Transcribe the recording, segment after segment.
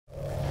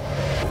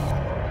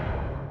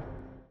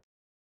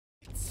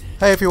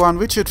Hey everyone,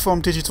 Richard from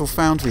Digital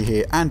Foundry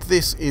here, and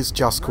this is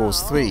Just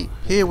Cause 3.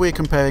 Here we're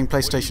comparing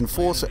PlayStation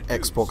 4 to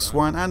Xbox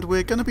One, and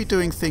we're going to be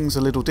doing things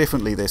a little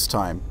differently this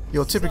time.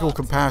 Your typical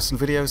comparison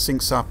video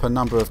syncs up a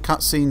number of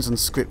cutscenes and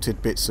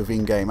scripted bits of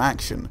in-game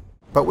action.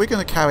 But we're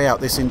going to carry out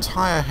this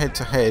entire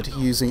head-to-head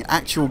using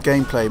actual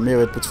gameplay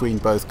mirrored between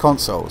both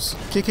consoles.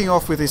 Kicking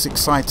off with this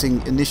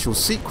exciting initial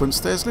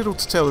sequence, there's little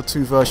to tell the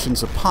two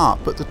versions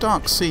apart, but the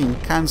dark scene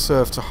can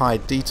serve to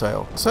hide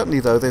detail. Certainly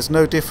though, there's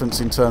no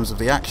difference in terms of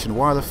the action,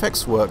 while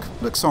effects work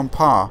looks on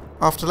par.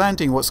 After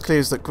landing, what's clear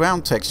is that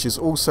ground textures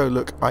also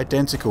look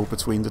identical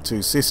between the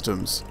two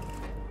systems.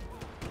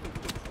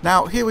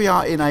 Now here we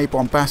are in a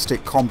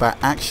bombastic combat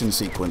action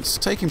sequence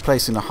taking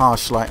place in the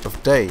harsh light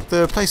of day.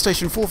 The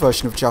PlayStation 4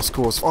 version of Just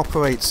Cause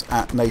operates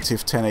at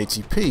native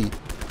 1080p,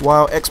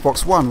 while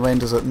Xbox One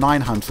renders at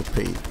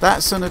 900p.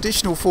 That's an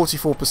additional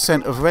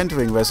 44% of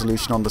rendering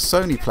resolution on the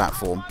Sony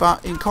platform,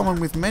 but in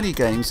common with many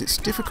games it's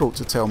difficult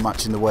to tell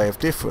much in the way of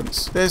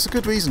difference. There's a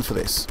good reason for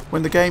this.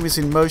 When the game is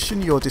in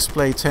motion, your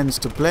display tends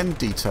to blend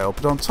detail,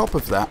 but on top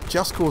of that,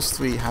 Just Cause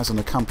 3 has an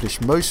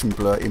accomplished motion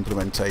blur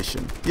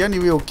implementation. The only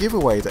real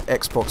giveaway that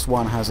Xbox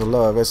One has a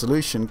lower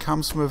resolution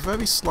comes from a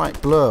very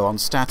slight blur on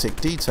static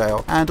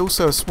detail and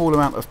also a small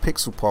amount of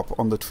pixel pop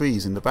on the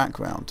trees in the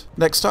background.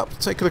 Next up,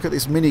 take a look at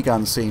this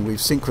minigun scene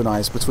we've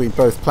synchronized between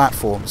both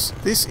platforms.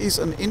 This is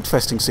an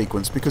interesting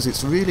sequence because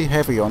it's really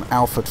heavy on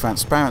alpha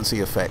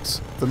transparency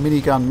effects, the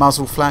minigun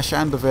muzzle flash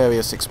and the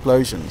various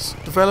explosions.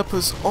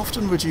 Developers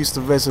often reduce the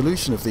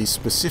resolution of these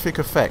specific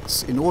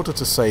effects in order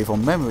to save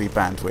on memory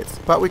bandwidth,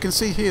 but we can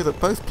see here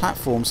that both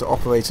platforms are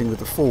operating with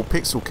the full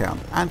pixel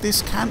count, and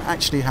this can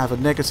actually have a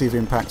negative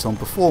impact on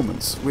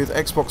performance, with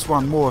Xbox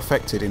One more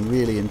affected in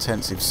really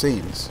intensive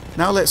scenes.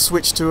 Now let's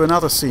switch to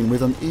another scene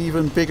with an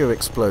even bigger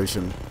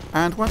explosion.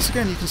 And once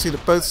again you can see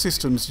that both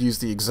systems use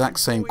the exact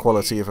same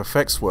quality of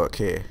effects work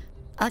here.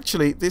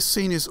 Actually, this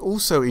scene is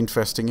also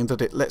interesting in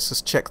that it lets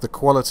us check the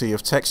quality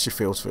of texture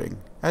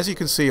filtering, as you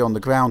can see on the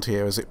ground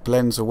here as it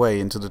blends away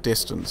into the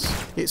distance.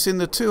 It's in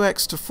the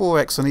 2x to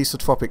 4x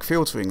anisotropic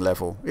filtering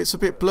level. It's a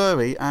bit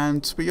blurry,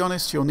 and to be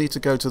honest you'll need to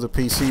go to the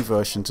PC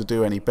version to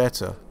do any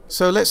better.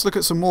 So let's look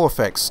at some more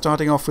effects,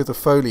 starting off with the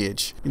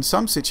foliage. In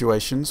some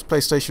situations,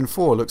 PlayStation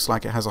 4 looks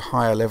like it has a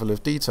higher level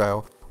of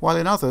detail, while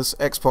in others,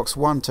 Xbox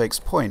One takes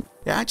point.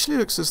 It actually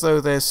looks as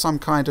though there's some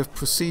kind of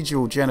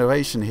procedural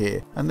generation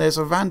here, and there's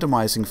a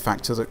randomizing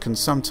factor that can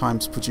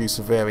sometimes produce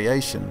a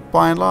variation.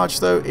 By and large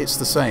though, it's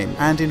the same,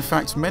 and in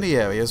fact many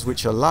areas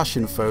which are lush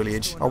in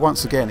foliage are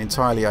once again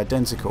entirely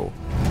identical.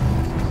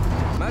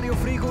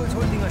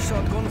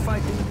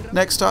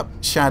 Next up,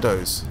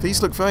 shadows.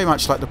 These look very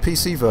much like the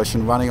PC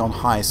version running on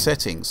high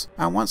settings,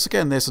 and once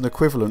again there's an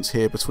equivalence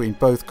here between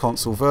both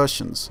console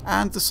versions,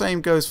 and the same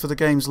goes for the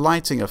game's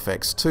lighting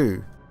effects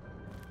too.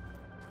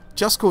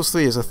 Just Cause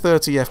 3 is a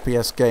 30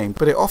 FPS game,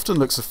 but it often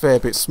looks a fair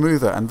bit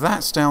smoother, and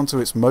that's down to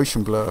its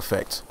motion blur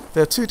effect.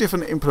 There are two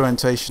different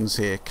implementations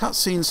here.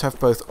 Cutscenes have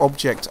both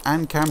object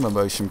and camera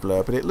motion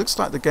blur, but it looks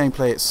like the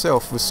gameplay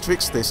itself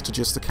restricts this to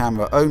just the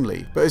camera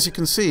only. But as you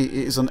can see, it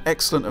is an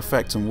excellent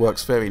effect and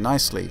works very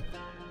nicely.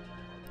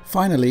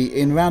 Finally,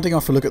 in rounding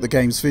off a look at the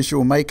game's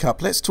visual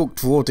makeup, let's talk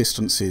draw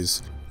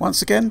distances.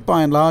 Once again,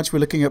 by and large, we're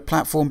looking at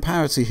platform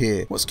parity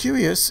here. What's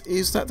curious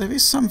is that there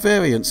is some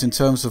variance in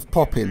terms of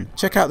pop-in.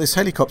 Check out this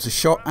helicopter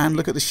shot and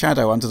look at the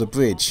shadow under the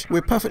bridge.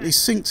 We're perfectly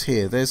synced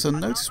here. There's a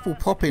noticeable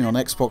pop-in on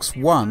Xbox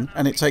One,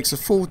 and it takes a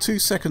full 2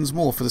 seconds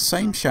more for the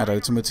same shadow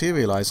to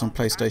materialize on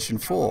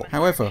PlayStation 4.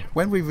 However,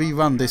 when we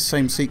rerun this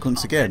same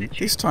sequence again,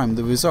 this time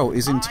the result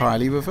is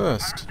entirely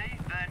reversed.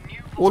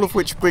 All of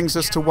which brings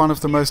us to one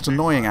of the most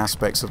annoying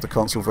aspects of the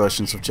console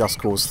versions of Just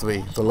Cause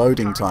 3, the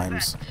loading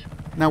times.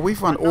 Now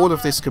we've run all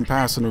of this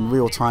comparison in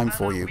real time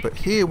for you, but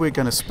here we're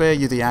going to spare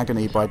you the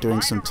agony by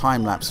doing some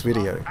time-lapse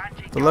video.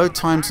 The load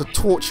times are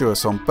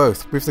torturous on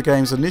both, with the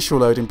game's initial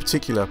load in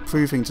particular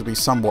proving to be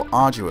somewhat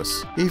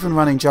arduous. Even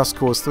running Just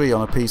Cause 3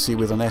 on a PC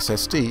with an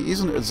SSD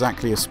isn't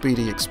exactly a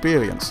speedy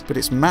experience, but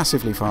it's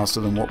massively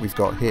faster than what we've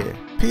got here.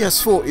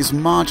 PS4 is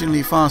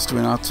marginally faster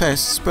in our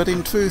tests, but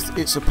in truth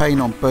it's a pain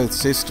on both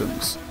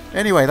systems.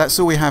 Anyway, that's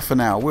all we have for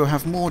now. We'll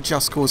have more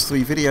Just Cause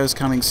 3 videos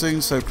coming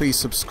soon, so please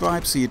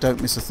subscribe so you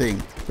don't miss a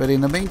thing. But in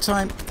the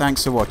meantime,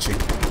 thanks for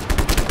watching.